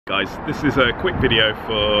Guys, this is a quick video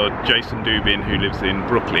for Jason Dubin, who lives in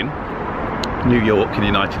Brooklyn, New York in the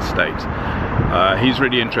United States. He's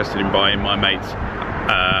really interested in buying my mate's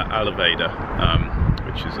Alleweder,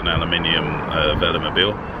 which is an aluminium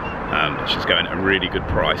velomobile, which is going at a really good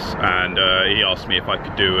price. And he asked me if I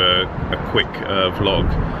could do a quick vlog,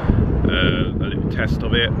 a little test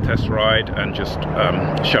of it, test ride, and just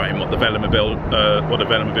show him what the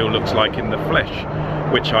velomobile looks like in the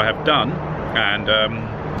flesh, which I have done, and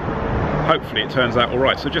hopefully it turns out all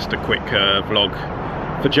right. So just a quick vlog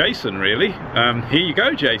for Jason, really. Here you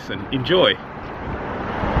go, Jason. Enjoy.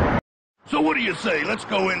 So what do you say? Let's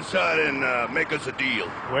go inside and make us a deal.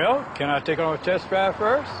 Well, can I take on a test drive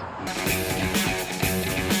first?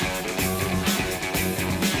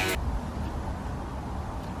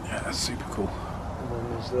 Yeah, that's super cool. And then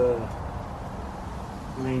there's the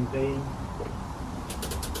main beam.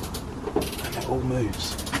 And it all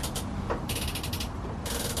moves.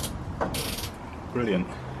 Brilliant.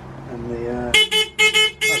 And the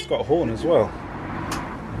That's got a horn as well.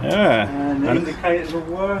 Yeah. and the indicators will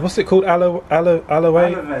work. What's it called? Alleweder.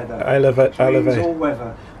 All-weather.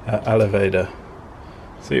 Alleweder.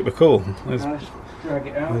 Super cool. There's, Nice. Drag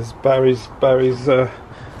it out. there's Barry's. I was going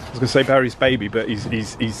to say Barry's baby, but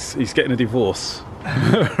he's getting a divorce.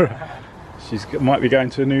 Might be going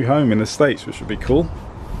to a new home in the States, which would be cool.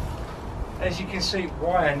 As you can see,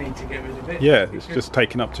 why I need to get rid of it. Yeah, it's just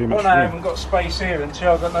taking up too much One, I room. haven't got space here, and two,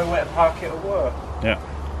 I've got nowhere to park it at work. Yeah.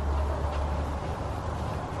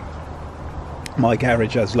 My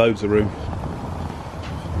garage has loads of room.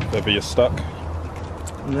 If ever you're stuck.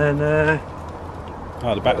 And then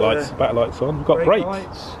Oh, the backlights on. We've got brake brakes.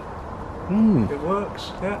 lights. Mm. It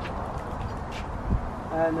works, yeah.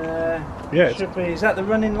 And Yeah, it should be. Is that the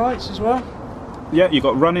running lights as well? Yeah, you've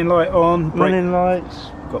got running light on, Running lights,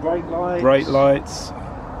 got brake lights, lights.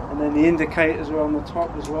 and then the indicators are on the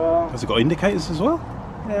top as well. Has it got indicators as well?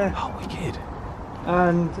 Yeah. Oh, wicked.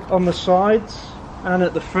 And on the sides and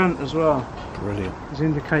at the front as well. Brilliant. There's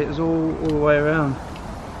indicators all the way around.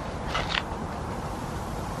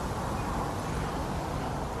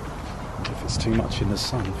 If it's too much in the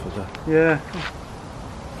sun for the Yeah.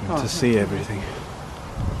 to see everything.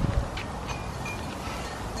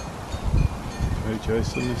 Okay,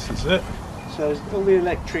 Jason, this is it. So all the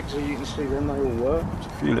electrics, as you can see, then they all work. There's a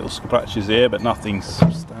few little scratches here, but nothing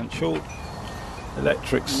substantial.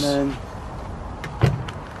 Electrics. And then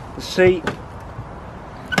the seat.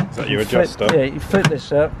 Is that your Flip- adjuster? Yeah, you flip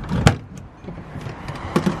this up,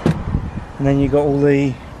 and then you got all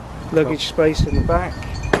the luggage space in the back.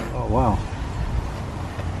 Oh wow.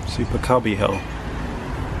 Super cubby hell.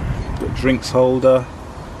 Got drinks holder.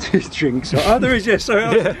 Drinks. Oh, there is, yes. Sorry,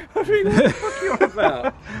 Yeah. I think what the fuck are you on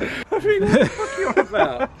about? I think what the fuck are you on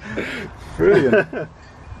about? Brilliant.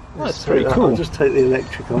 That's pretty cool. I'll just take the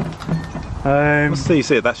electric on. What's these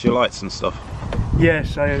here? That's your lights and stuff. Yeah,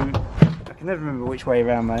 so I can never remember which way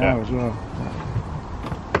around they are as well.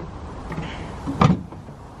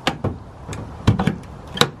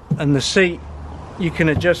 And the seat, you can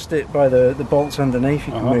adjust it by the bolts underneath.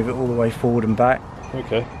 You can move it all the way forward and back.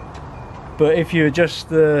 Okay. But if you adjust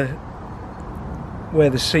where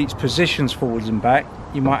the seat's positions forwards and back,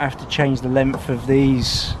 you might have to change the length of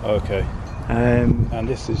these. Okay. And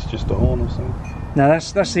this is just a horn or something? Now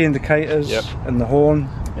that's the indicators. Yep. And the horn.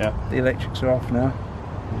 Yeah. The electrics are off now.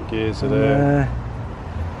 The gears are there.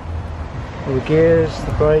 All the gears,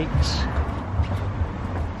 the brakes.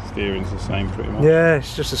 Steering's the same pretty much. Yeah,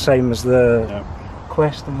 it's just the same as the Yeah.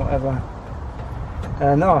 Quest and whatever.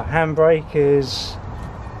 And handbrake is,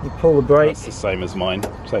 you pull the brake. That's the same as mine.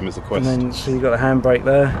 Same as the Quest. And then so you got a handbrake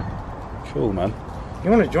there. Cool, man. Do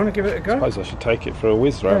you want to give it a go? I suppose I should take it for a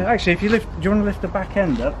whiz round. Yeah, actually, if you lift, do you want to lift the back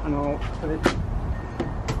end up and I'll put it,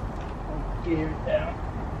 I'll gear it down.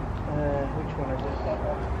 Which one is it? That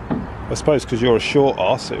one. I suppose because you're a short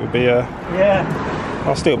ass, it would be a. Yeah.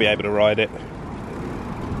 I'll still be able to ride it.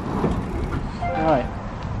 Right.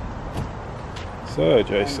 So,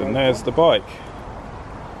 Jason, there's the bike.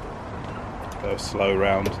 Go slow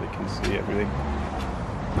round so you can see everything.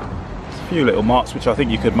 There's a few little marks which I think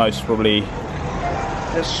you could most probably.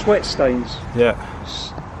 There's sweat stains. Yeah.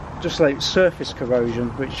 Just like surface corrosion,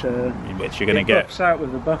 which Which you're going to it get. buffs out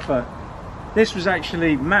with the buffer. This was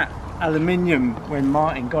actually matte aluminium when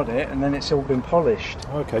Martin got it, and then it's all been polished.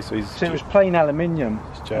 Okay, so So it was plain aluminium.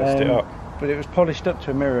 He's jazzed it up. But it was polished up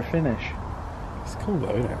to a mirror finish. It's cool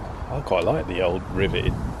though, isn't it? I quite like the old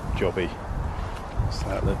riveted jobby. What's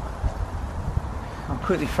that look? I'll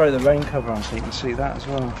quickly throw the rain cover on so you can see that as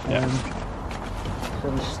well. Yeah. So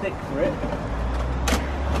the stick for it.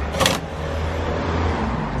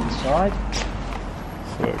 Inside.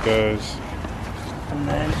 So it goes And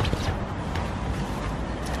then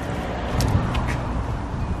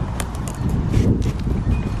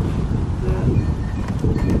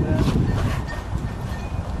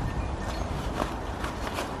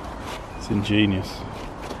It's ingenious.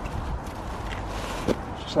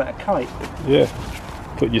 just like a kite. Yeah,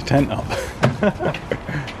 put your tent up.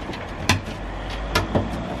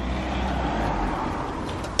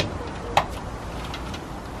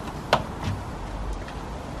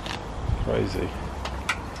 Crazy.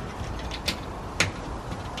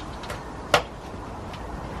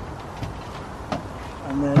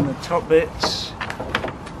 And then the top bits.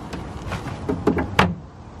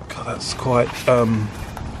 God, that's quite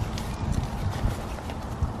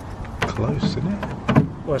close, isn't it?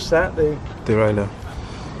 What's that? The Derailleur.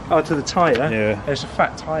 oh, to the tyre. Yeah. It's a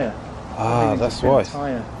fat tyre. Ah, that's why.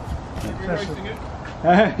 Tyre.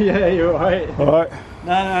 Yeah, you're right. Alright.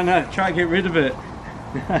 No. Try to get rid of it.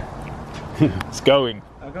 It's going.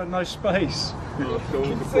 I've got no space. That's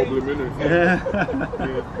always the problem, isn't it?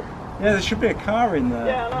 Yeah, there should be a car in there.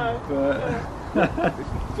 Yeah, I know. But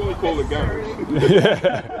It's what we call the garage.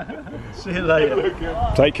 see you later.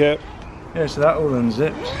 Take care. Yeah, so that all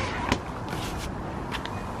unzips.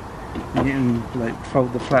 You can like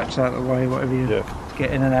fold the flaps out of the way, whatever you get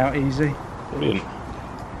in and out easy. Brilliant.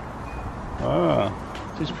 Ah.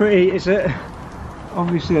 So it's pretty. It's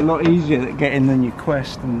obviously a lot easier to get in than your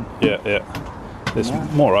Quest, and Yeah. It's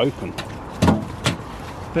more open.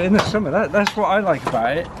 but in the summer, that's what I like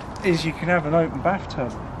about it, is you can have an open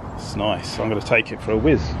bathtub. It's nice. I'm going to take it for a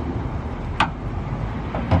whiz.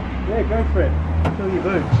 Yeah, go for it. Fill your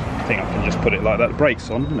boots. I think I can just put it like that. The brake's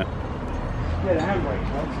on, isn't it? Yeah, the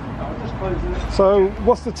handbrake's on. I'll just close it. So,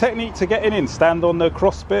 what's the technique to getting in? Stand on the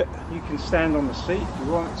cross bit? You can stand on the seat if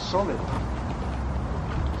you want. It's solid.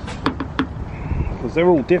 Because they're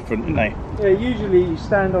all different, aren't they? Yeah, usually you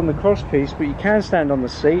stand on the cross piece, but you can stand on the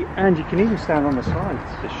seat, and you can even stand on the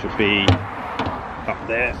sides. This should be up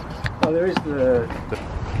there. Oh, there is the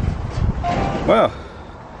Well,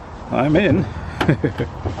 I'm in.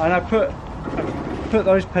 and I put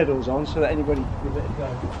those pedals on so that anybody can give it a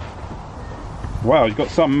go. Wow, you've got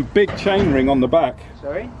some big chainring on the back.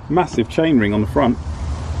 Sorry? Massive chainring on the front.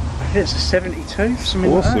 I think it's a 72,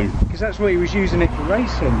 something Awesome. like that. Because that's what he was using it for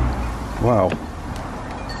racing. Wow.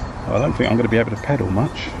 I don't think I'm going to be able to pedal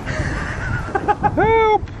much.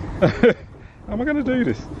 Help! How am I going to do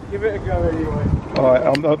this? Give it a go anyway. Alright,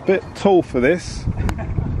 I'm a bit tall for this.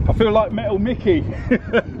 I feel like Metal Mickey.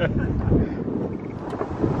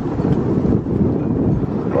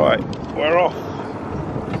 Right, we're off.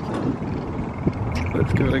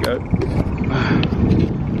 Let's give it a go.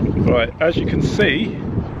 Right, as you can see,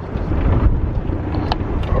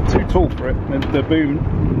 I'm too tall for it. The boom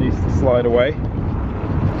needs to slide away.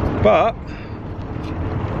 But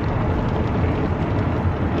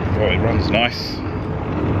oh, it runs nice.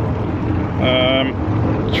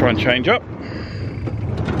 Try and change up.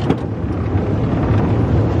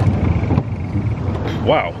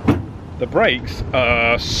 Wow, the brakes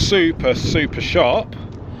are super sharp,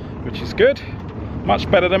 which is good. Much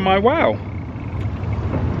better than my Wow.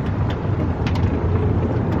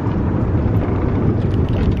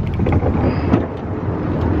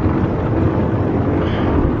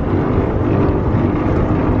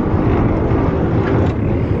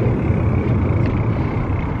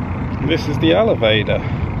 This is the Alleweder.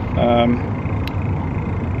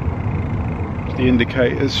 The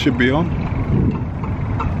indicators should be on.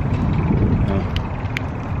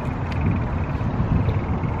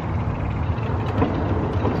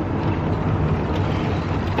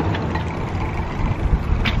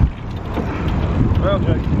 Well,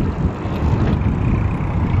 Jake.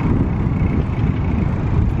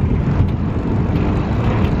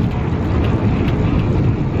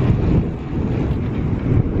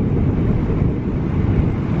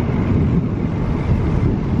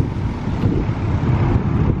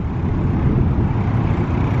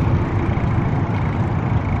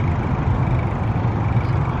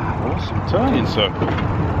 Turning circle.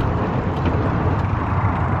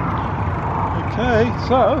 Okay,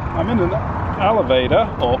 so I'm in an Alleweder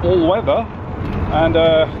or all-weather and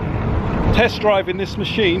test driving this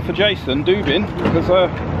machine for Jason Dubin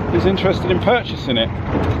because he's interested in purchasing it.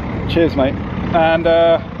 Cheers, mate. And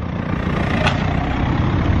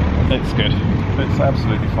it's good. It's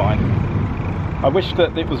absolutely fine. I wish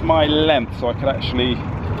that it was my length so I could actually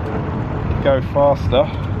go faster.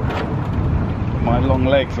 My long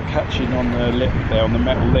legs are catching on the lip there, on the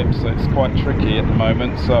metal lip, so it's quite tricky at the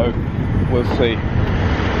moment, so we'll see.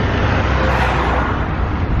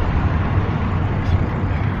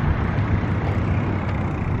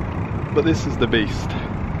 But this is the beast.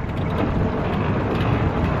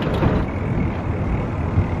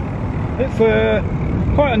 It's a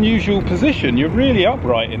quite unusual position. You're really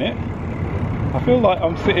upright in it. I feel like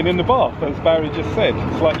I'm sitting in the bath, as Barry just said.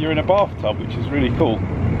 It's like you're in a bathtub, which is really cool.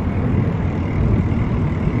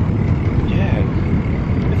 Yeah,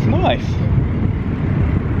 it's nice.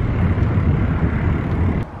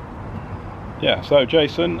 Yeah, so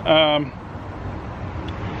Jason, a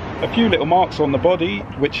few little marks on the body,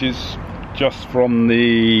 which is just from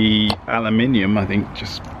the aluminium, I think,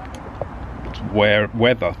 just the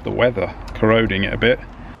weather corroding it a bit.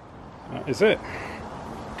 That is it.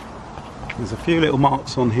 There's a few little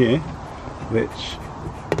marks on here, which,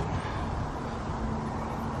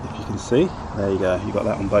 if you can see, there you go, you've got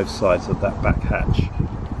that on both sides of that back hatch.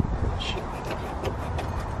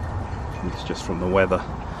 It's just from the weather.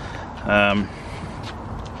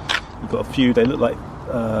 You've got a few, they look like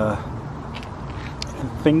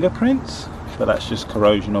fingerprints, but that's just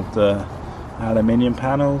corrosion of the aluminium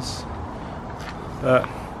panels.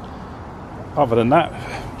 Other than that,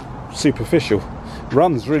 superficial.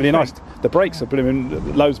 Runs really nice. The brakes are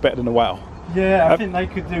blooming loads better than the WOW. Yeah, I think they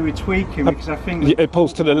could do with tweaking, because I think it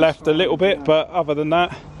pulls to the left a little bit, but other than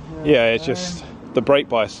that, yeah, it's just the brake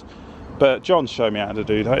bias. But John showed me how to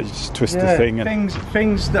do that. You just twist the thing. And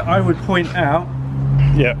things that I would point out.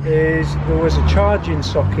 Yeah. Is there was a charging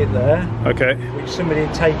socket there. Okay. Which somebody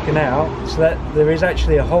had taken out, so that there is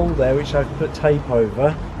actually a hole there which I've put tape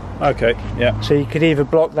over. Okay. Yeah. So you could either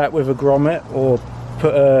block that with a grommet or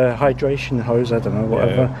put a hydration hose. I don't know,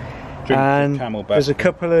 whatever. Yeah. And there's a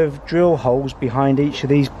couple of drill holes behind each of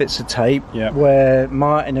these bits of tape where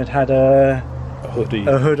Martin had a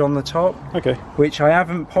hood on the top. Okay. Which I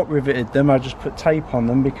haven't pop riveted them. I just put tape on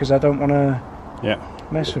them because I don't want to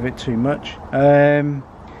mess with it too much.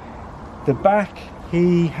 The back,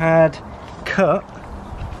 he had cut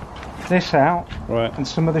this out and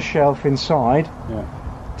some of the shelf inside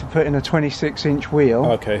to put in a 26-inch wheel.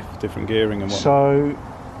 Okay, different gearing and whatnot. So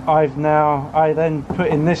I then put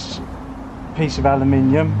in this piece of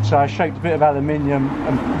aluminium. So I shaped a bit of aluminium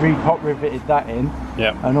and re-pop riveted that in.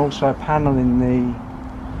 Yeah. And also a panel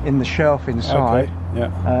in the shelf inside. Okay.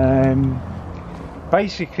 Yeah.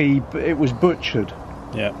 Basically, it was butchered.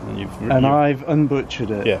 Yeah. And I've unbutchered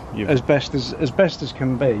it. Yeah. As best as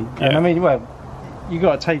can be. Yeah. And I mean, well, you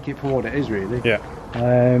got to take it for what it is, really. Yeah.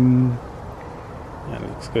 Yeah, it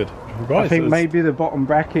looks good. Right, I think maybe the bottom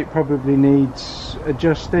bracket probably needs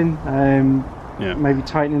adjusting. Maybe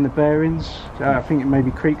tightening the bearings. I think it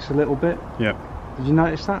maybe creaks a little bit. Yeah. Did you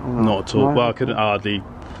notice that or not? Not at all. No? Well, I couldn't hardly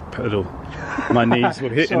pedal. My knees were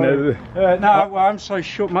hitting no, well, I'm so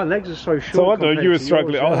short. My legs are so short. So I know you were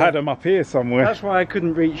struggling. I had them up here somewhere. That's why I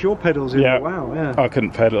couldn't reach your pedals in the WOW. Yeah. I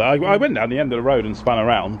couldn't pedal. I went down the end of the road and spun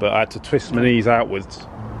around, but I had to twist my knees outwards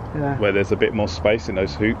where there's a bit more space in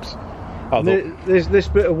those hoops. This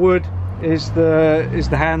bit of wood is the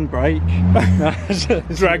handbrake.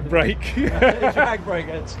 Drag brake. Drag brake.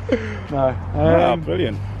 No.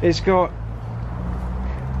 Brilliant. It's got.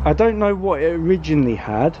 I don't know what it originally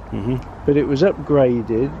had, but it was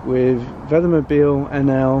upgraded with Velomobile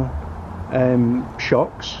NL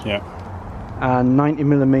shocks. Yeah. And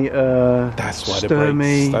 90mm. That's why the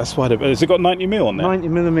brakes. That's why has it got 90mm on there?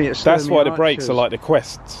 90mm. That's why the brakes are like the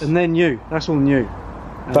Quests. And they're new. That's all new.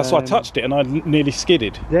 That's why I touched it and I nearly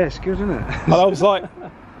skidded. Yeah, it's good, isn't it? And I was like,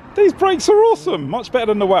 these brakes are awesome. Much better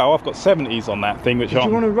than the WOW. I've got 70s on that thing. Which do you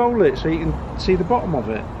want to roll it so you can see the bottom of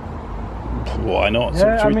it? Why not?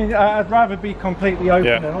 Yeah, I mean, I'd rather be completely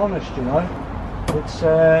open and honest, you know. It's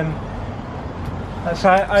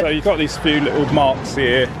so you've got these few little marks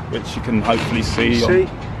here, which you can hopefully see.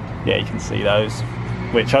 Yeah, you can see those.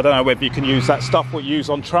 Which I don't know whether you can use that stuff what you use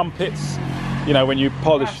on trumpets. You know, when you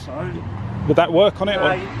polish. Would that work on it?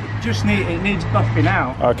 It needs buffing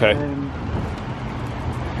out. Okay.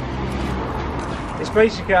 It's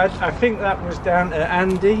basically, I think that was down to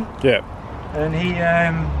Andy. Yeah. And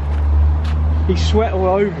he sweat all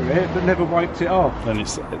over it, but never wiped it off. And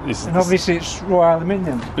obviously it's raw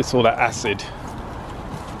aluminium. It's all that acid.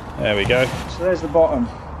 There we go. So there's the bottom.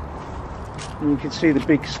 And you can see the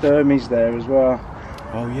big sturmies there as well.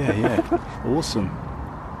 Oh yeah. Awesome.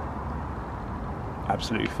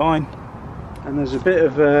 Absolutely fine. And there's a bit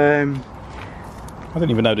of I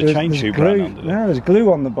don't even know the chain tube ran under there. No, there's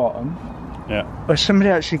glue on the bottom. Yeah. But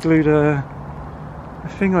somebody actually glued a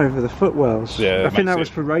thing over the footwells. Yeah. I think that was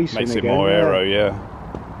for racing. Makes it more aero, yeah.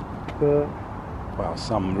 But well,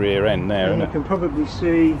 some rear end there, isn't it? You can probably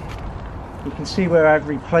see. You can see where I've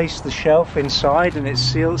replaced the shelf inside, and it's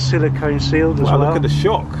sealed, silicone sealed as well. Look at the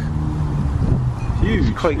shock. Huge.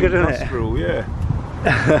 It's quite good, isn't it? Yeah.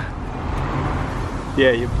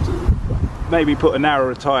 Yeah. You maybe put a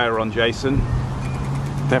narrower tyre on, Jason.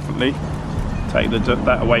 Definitely. take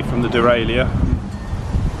that away from the derailleur.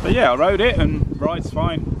 But yeah, I rode it and rides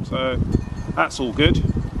fine, so that's all good.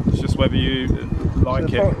 It's just whether you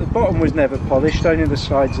like it. The bottom was never polished, only the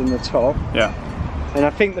sides and the top. Yeah. And I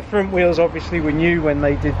think the front wheels obviously were new when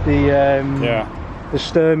they did the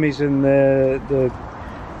Sturmies and the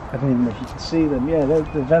I don't even know if you can see them. Yeah, the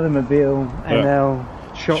Velomobile NL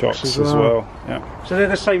shocks as well. Yeah. So they're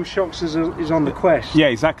the same shocks as is on the Quest. Yeah,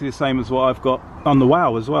 exactly the same as what I've got on the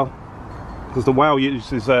WOW as well. Because the WOW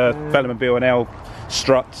uses Velomobile NL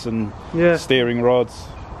struts and steering rods.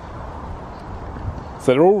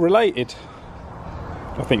 So they're all related.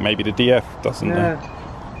 I think maybe the DF doesn't. Yeah.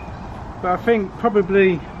 But I think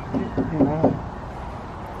probably, you know,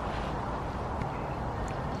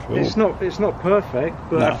 cool. it's not perfect,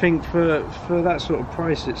 but I think for that sort of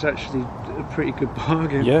price, it's actually a pretty good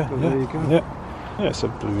bargain. Yeah, but there you go. Yeah, it's a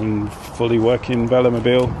fully working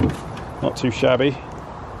Velomobile, not too shabby.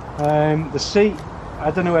 The seat,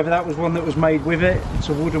 I don't know whether that was one that was made with it. It's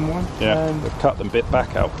a wooden one. Yeah, they've cut them bit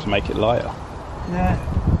back out to make it lighter. Yeah,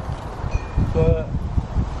 but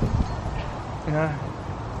you know.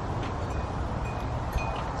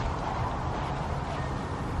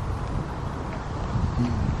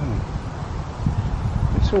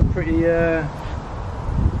 It's all pretty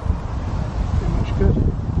much good.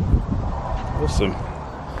 Awesome.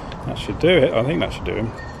 That should do it. I think that should do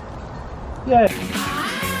him. Yeah.